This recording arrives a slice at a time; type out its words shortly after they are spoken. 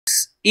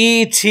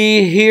ET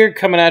here,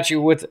 coming at you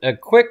with a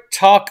quick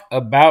talk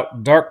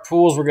about dark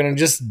pools. We're going to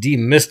just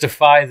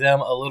demystify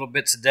them a little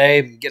bit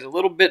today, get a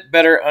little bit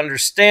better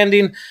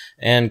understanding,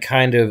 and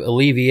kind of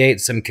alleviate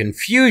some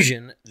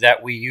confusion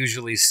that we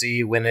usually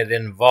see when it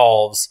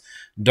involves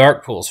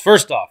dark pools.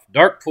 First off,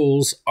 dark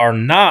pools are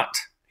not,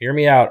 hear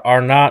me out,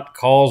 are not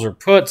calls or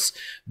puts,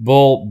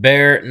 bull,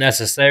 bear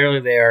necessarily.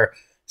 They are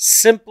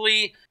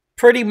simply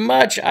pretty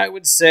much, I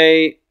would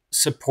say,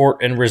 support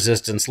and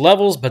resistance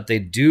levels, but they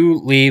do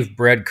leave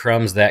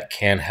breadcrumbs that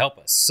can help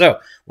us. So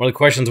one of the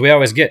questions we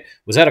always get,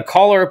 was that a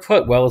call or a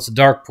put? Well, it's a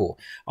dark pool.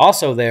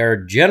 Also, they are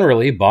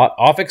generally bought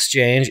off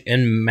exchange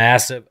in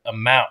massive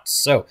amounts.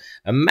 So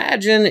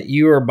imagine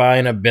you are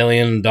buying $1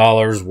 billion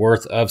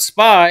worth of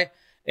SPY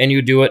and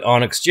you do it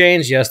on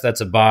exchange. Yes,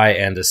 that's a buy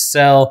and a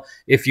sell,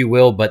 if you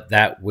will, but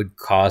that would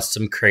cause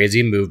some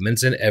crazy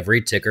movements in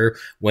every ticker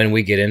when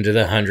we get into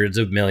the hundreds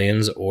of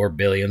millions or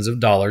billions of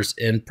dollars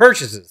in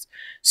purchases.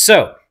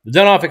 So,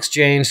 done off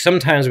exchange,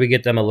 sometimes we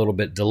get them a little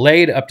bit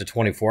delayed, up to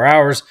 24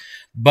 hours,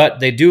 but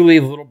they do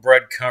leave little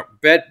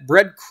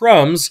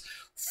breadcrumbs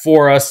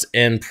for us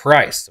in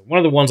price. One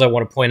of the ones I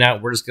want to point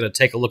out, we're just going to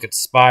take a look at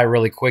SPY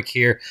really quick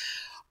here.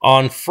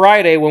 On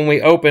Friday, when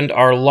we opened,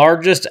 our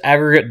largest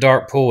aggregate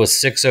dark pool was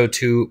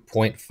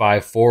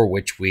 602.54,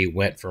 which we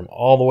went from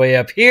all the way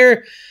up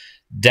here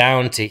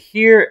down to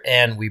here,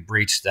 and we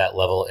breached that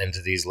level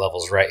into these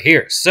levels right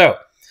here. So,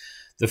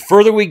 the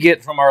further we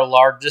get from our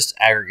largest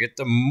aggregate,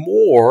 the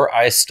more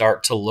I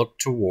start to look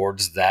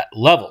towards that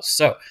level.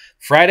 So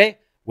Friday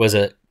was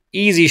an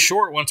easy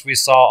short once we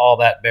saw all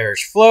that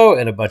bearish flow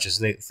and a bunch of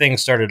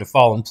things started to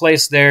fall in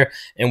place there,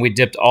 and we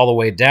dipped all the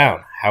way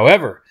down.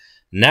 However,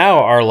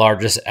 now our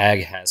largest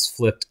ag has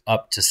flipped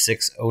up to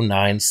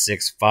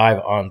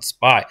 609.65 on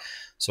SPY.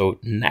 So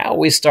now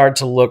we start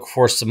to look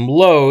for some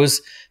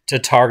lows to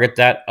target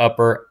that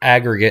upper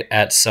aggregate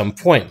at some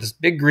point. This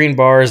big green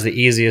bar is the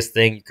easiest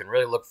thing you can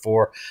really look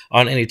for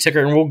on any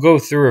ticker, and we'll go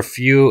through a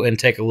few and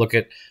take a look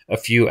at a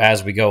few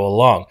as we go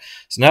along.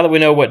 So now that we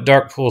know what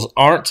dark pools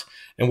aren't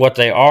and what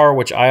they are,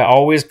 which I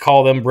always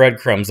call them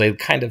breadcrumbs, they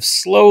kind of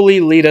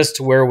slowly lead us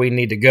to where we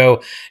need to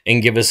go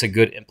and give us a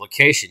good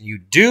implication. You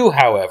do,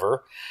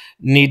 however,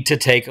 need to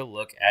take a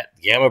look at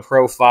gamma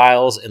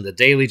profiles and the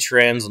daily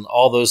trends and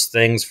all those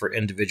things for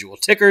individual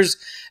tickers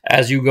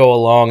as you go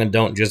along, and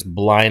don't just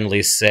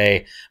blindly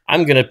say,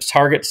 I'm going to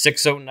target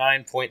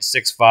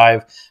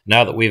 609.65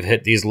 now that we've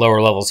hit these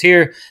lower levels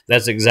here.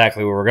 That's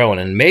exactly where we're going.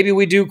 And maybe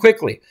we do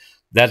quickly.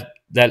 That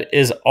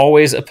is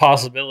always a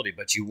possibility,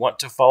 but you want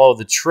to follow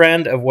the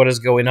trend of what is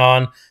going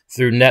on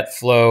through net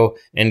flow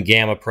and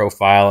gamma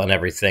profile and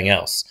everything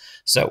else.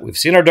 So we've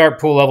seen our dark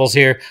pool levels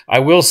here. I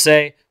will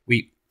say,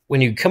 when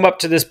you come up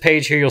to this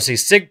page here, you'll see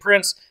SIG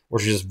prints,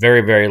 which is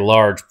very, very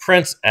large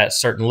prints at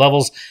certain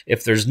levels.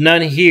 If there's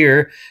none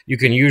here, you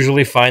can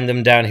usually find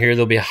them down here.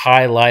 They'll be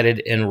highlighted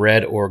in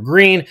red or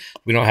green.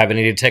 We don't have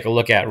any to take a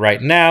look at right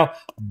now,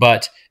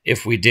 but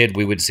if we did,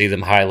 we would see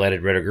them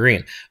highlighted red or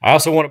green. I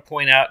also want to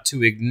point out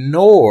to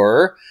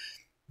ignore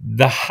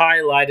the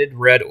highlighted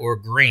red or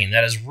green.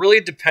 That is really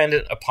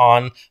dependent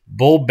upon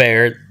bull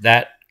bear.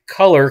 That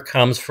color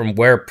comes from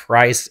where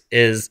price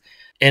is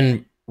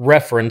in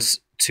reference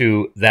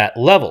to that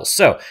level.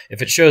 So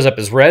if it shows up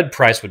as red,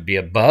 price would be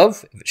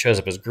above. If it shows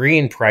up as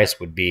green, price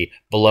would be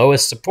below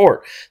as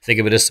support. Think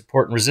of it as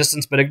support and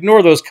resistance, but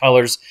ignore those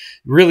colors.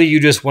 Really,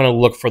 you just want to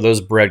look for those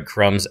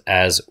breadcrumbs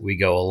as we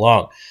go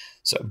along.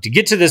 So to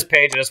get to this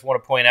page, I just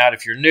want to point out,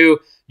 if you're new,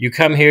 you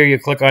come here, you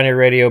click on your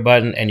radio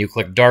button, and you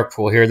click dark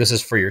pool here. This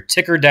is for your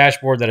ticker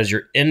dashboard. That is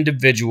your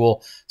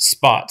individual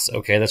spots.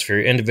 Okay, that's for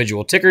your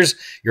individual tickers.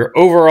 Your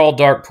overall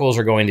dark pools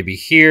are going to be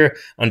here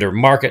under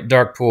market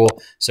dark pool.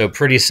 So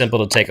pretty simple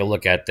to take a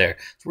look at there.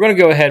 So we're going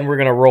to go ahead and we're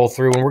going to roll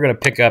through, and we're going to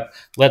pick up,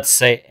 let's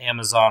say,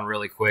 Amazon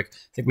really quick.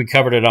 I think we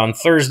covered it on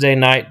Thursday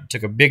night,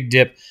 took a big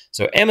dip.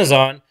 So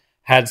Amazon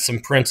had some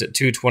prints at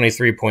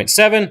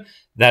 223.7.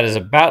 That is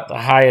about the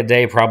high a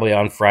day, probably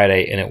on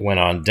Friday, and it went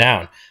on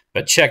down.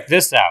 But check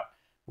this out.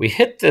 We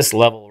hit this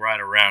level right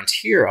around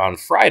here on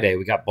Friday.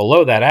 We got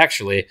below that,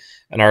 actually,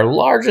 and our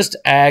largest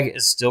ag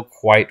is still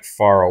quite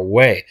far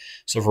away.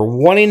 So if we're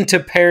wanting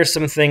to pair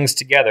some things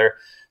together,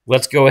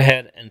 let's go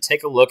ahead and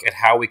take a look at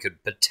how we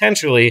could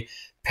potentially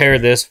pair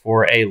this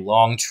for a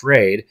long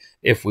trade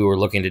if we were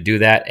looking to do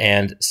that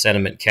and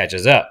sentiment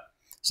catches up.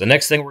 So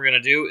next thing we're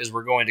going to do is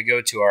we're going to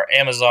go to our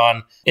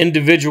Amazon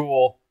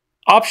individual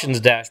options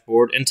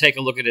dashboard and take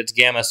a look at its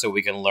gamma so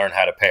we can learn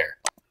how to pair.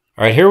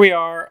 All right, here we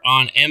are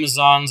on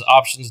Amazon's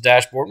options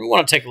dashboard. We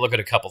want to take a look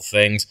at a couple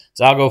things. It's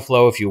algo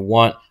flow if you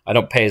want. I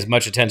don't pay as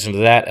much attention to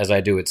that as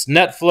I do its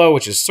net flow,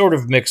 which is sort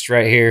of mixed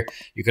right here.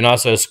 You can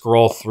also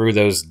scroll through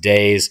those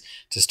days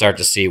to start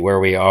to see where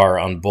we are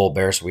on bull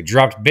bear. So we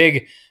dropped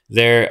big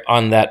there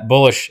on that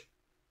bullish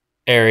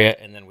area,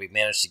 and then we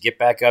managed to get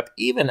back up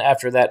even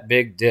after that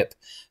big dip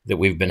that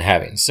we've been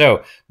having.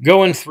 So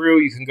going through,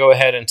 you can go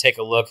ahead and take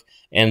a look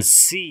and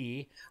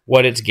see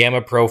what its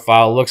gamma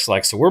profile looks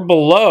like. So we're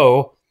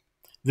below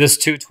this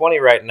 220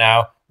 right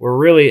now. We're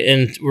really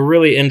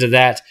into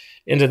that,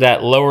 into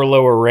that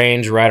lower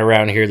range right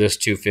around here, this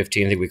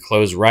 215. I think we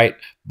closed right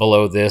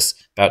below this,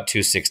 about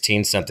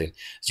 216 something.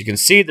 As you can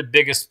see, the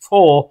biggest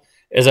pull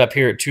is up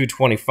here at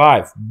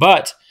 225.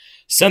 But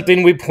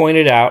something we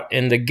pointed out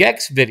in the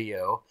Gex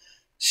video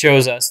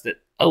shows us that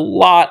a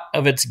lot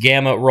of its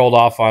gamma rolled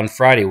off on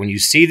Friday. When you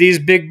see these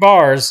big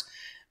bars,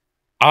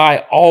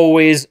 I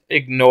always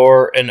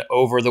ignore an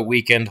over the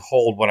weekend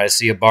hold when I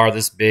see a bar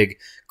this big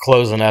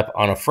closing up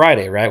on a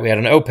Friday, right? We had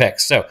an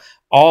OPEX. So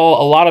a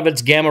lot of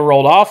its gamma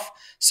rolled off.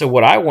 So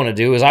what I want to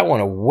do is I want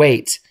to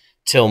wait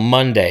till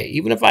Monday.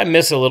 Even if I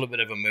miss a little bit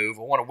of a move,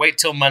 I want to wait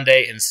till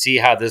Monday and see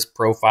how this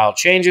profile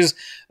changes.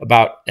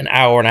 About an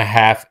hour and a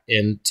half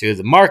into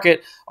the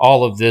market,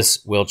 all of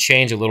this will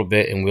change a little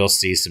bit and we'll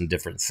see some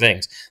different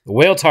things. The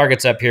whale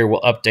targets up here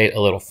will update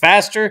a little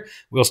faster.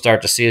 We'll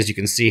start to see, as you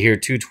can see here,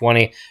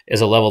 220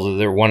 is a level that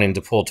they're wanting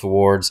to pull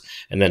towards,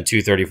 and then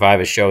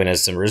 235 is showing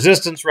us some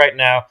resistance right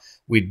now.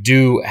 We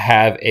do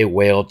have a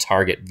whale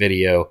target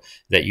video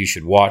that you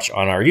should watch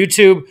on our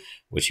YouTube,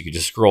 which you can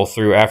just scroll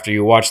through after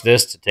you watch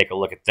this to take a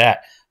look at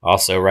that.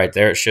 Also, right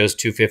there, it shows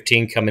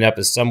 215 coming up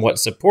as somewhat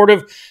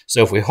supportive.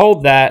 So if we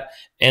hold that,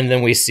 and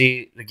then we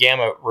see the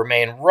gamma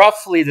remain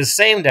roughly the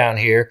same down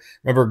here.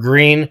 Remember,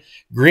 green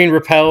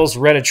repels,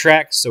 red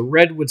attracts. So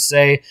red would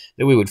say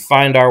that we would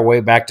find our way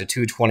back to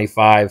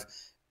 225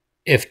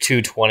 if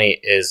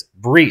 220 is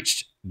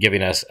breached,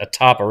 giving us a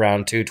top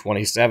around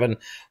 227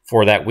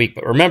 for that week.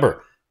 But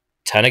remember,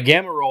 ton of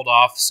gamma rolled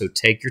off, so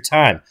take your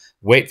time.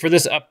 Wait for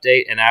this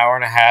update an hour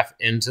and a half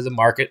into the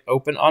market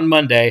open on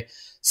Monday.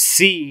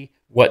 See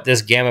what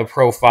this gamma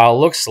profile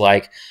looks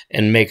like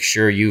and make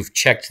sure you've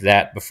checked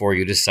that before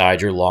you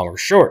decide you're long or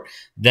short.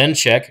 Then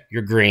check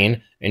your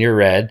green and your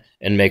red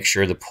and make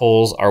sure the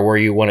pulls are where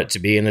you want it to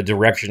be in the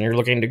direction you're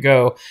looking to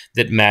go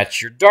that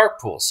match your dark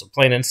pools. So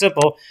plain and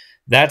simple,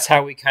 that's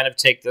how we kind of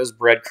take those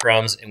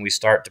breadcrumbs and we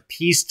start to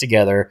piece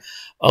together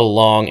a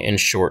long and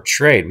short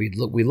trade.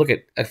 We look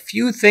at a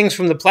few things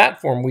from the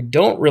platform. We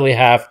don't really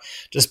have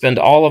to spend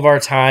all of our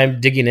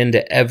time digging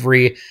into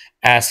every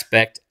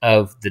aspect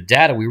of the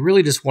data. We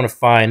really just want to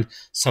find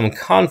some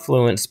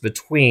confluence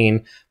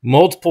between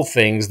multiple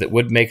things that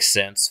would make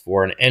sense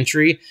for an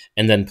entry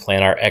and then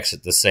plan our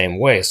exit the same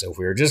way. So if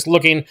we were just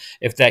looking,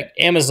 if that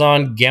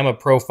Amazon gamma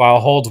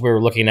profile holds we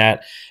were looking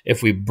at,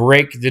 if we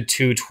break the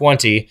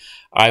 220,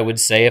 I would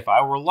say if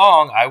I were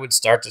long, I would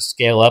start to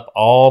scale up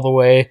all the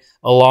way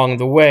along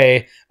the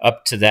way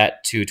up to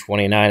that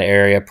 229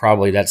 area.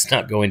 Probably that's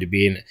not going to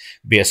be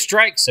a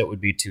strike, so it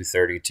would be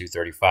 230,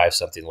 235,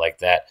 something like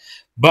that.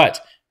 But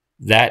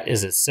that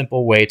is a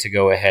simple way to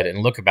go ahead and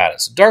look about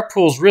it. So dark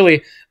pools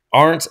really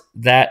aren't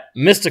that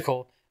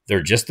mystical.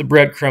 They're just the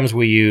breadcrumbs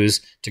we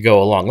use to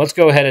go along. Let's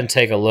go ahead and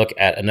take a look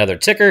at another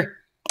ticker.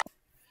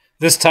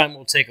 This time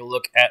we'll take a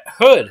look at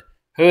Hood.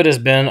 Hood has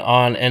been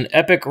on an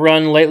epic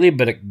run lately,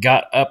 but it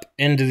got up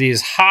into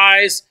these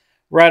highs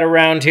right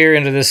around here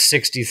into this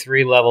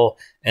 63 level,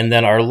 and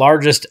then our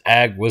largest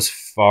ag was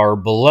far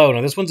below.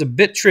 Now this one's a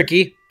bit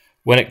tricky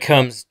when it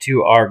comes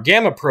to our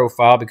gamma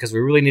profile because we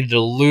really needed to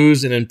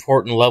lose an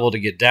important level to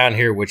get down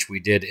here, which we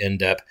did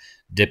end up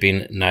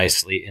dipping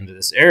nicely into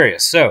this area.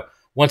 So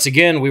once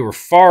again, we were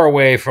far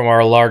away from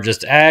our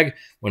largest ag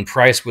when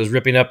price was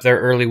ripping up there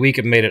early week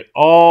and made it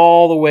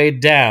all the way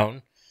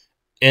down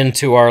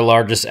into our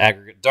largest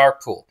aggregate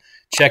dark pool.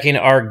 Checking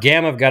our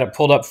gamma, I've got it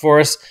pulled up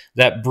for us.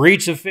 That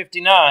breach of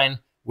 59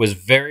 was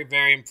very,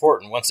 very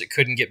important. Once it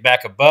couldn't get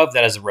back above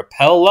that as a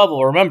repel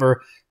level,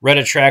 remember, red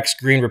attracts,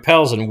 green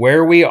repels, and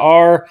where we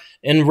are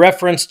in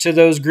reference to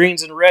those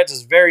greens and reds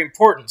is very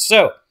important.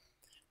 So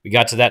we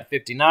got to that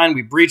 59,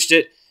 we breached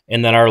it,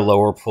 and then our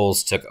lower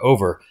pulls took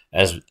over,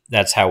 as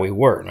that's how we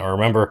were. Now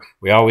remember,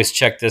 we always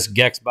check this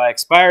Gex by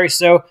expiry,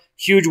 so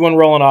huge one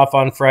rolling off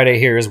on Friday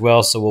here as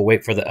well, so we'll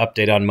wait for the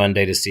update on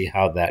Monday to see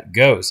how that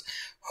goes.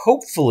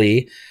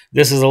 Hopefully,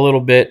 this is a little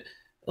bit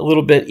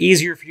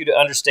easier for you to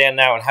understand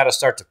now and how to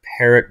start to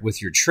pair it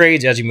with your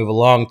trades as you move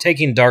along,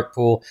 taking dark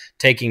pool,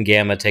 taking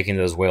gamma, taking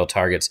those whale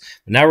targets.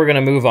 But now we're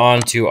going to move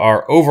on to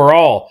our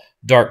overall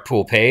dark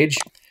pool page.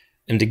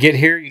 And to get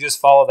here, you just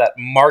follow that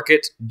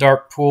market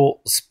dark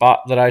pool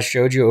spot that I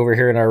showed you over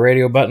here in our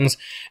radio buttons.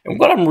 And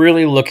what I'm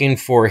really looking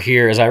for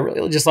here is I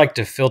really just like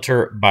to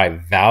filter by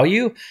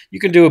value. You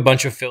can do a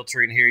bunch of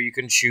filtering here. You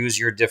can choose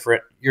your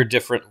different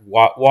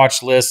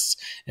watch lists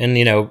and,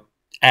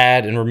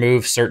 add and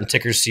remove certain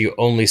tickers so you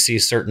only see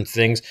certain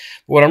things.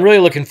 But what I'm really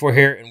looking for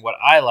here and what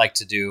I like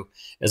to do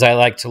is I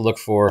like to look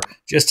for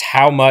just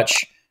how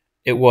much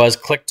it was,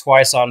 click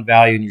twice on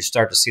value, and you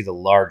start to see the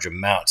large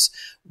amounts.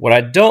 What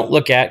I don't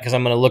look at, because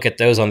I'm going to look at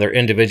those on their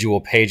individual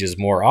pages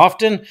more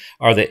often,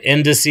 are the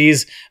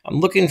indices.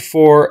 I'm looking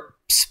for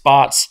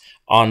spots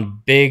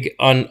on big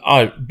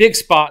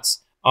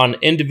spots on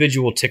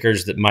individual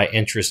tickers that might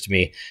interest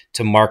me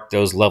to mark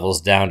those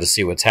levels down to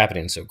see what's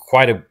happening. So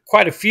quite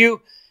a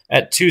few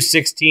at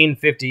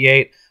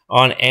 216.58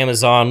 on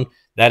Amazon.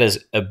 That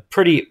is a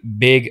pretty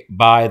big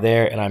buy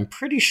there, and I'm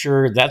pretty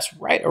sure that's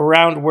right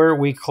around where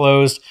we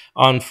closed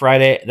on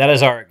Friday. That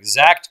is our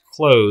exact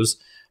close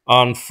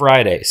on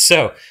Friday.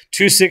 So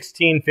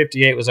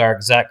 216.58 was our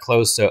exact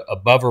close. So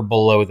above or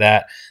below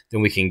that,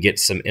 then we can get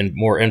some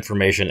more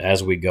information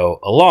as we go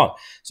along.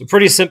 So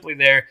pretty simply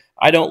there,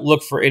 I don't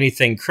look for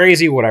anything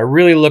crazy. What I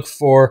really look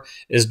for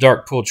is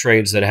dark pool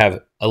trades that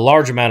have a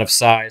large amount of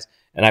size.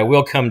 And I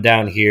will come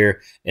down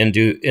here and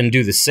do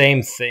the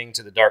same thing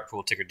to the dark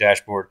pool ticker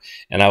dashboard.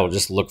 And I will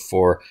just look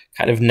for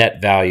kind of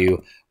net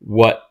value,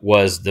 what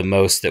was the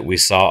most that we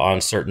saw on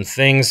certain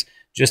things,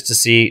 just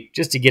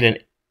to get a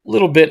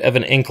little bit of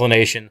an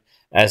inclination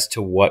as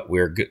to what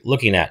we're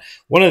looking at.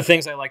 One of the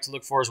things I like to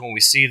look for is when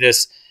we see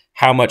this,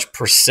 how much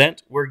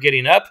percent we're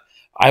getting up.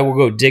 I will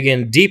go dig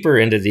in deeper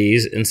into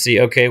these and see,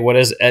 okay, what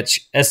is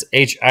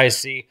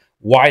SHIC?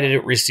 Why did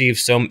it receive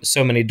so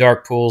many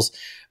dark pools?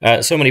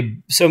 So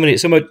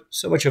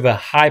much of a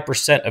high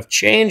percent of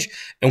change,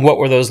 and what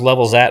were those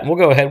levels at? And we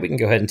can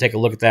go ahead and take a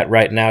look at that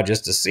right now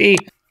just to see.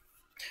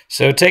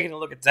 So taking a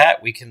look at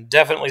that, we can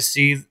definitely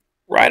see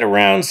right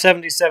around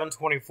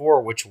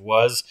 77.24, which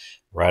was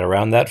right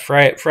around that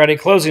Friday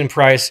closing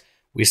price.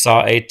 We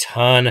saw a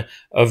ton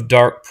of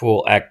dark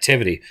pool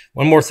activity.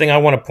 One more thing I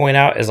want to point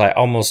out is I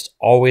almost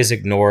always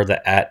ignore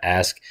the at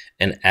ask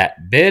and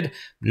at bid.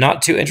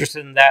 Not too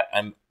interested in that.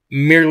 I'm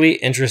merely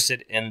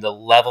interested in the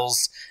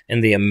levels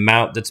and the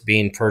amount that's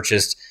being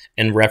purchased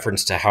in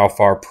reference to how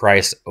far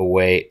price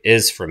away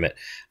is from it.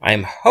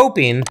 I'm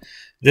hoping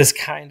this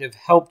kind of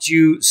helped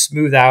you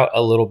smooth out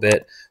a little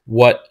bit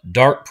what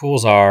dark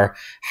pools are,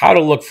 how to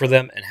look for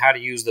them, and how to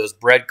use those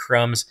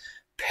breadcrumbs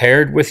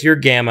paired with your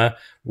gamma,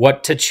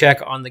 what to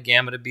check on the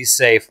gamma to be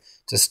safe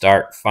to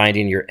start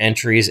finding your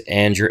entries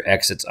and your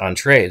exits on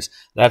trades.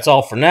 That's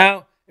all for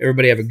now.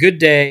 Everybody have a good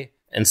day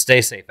and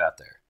stay safe out there.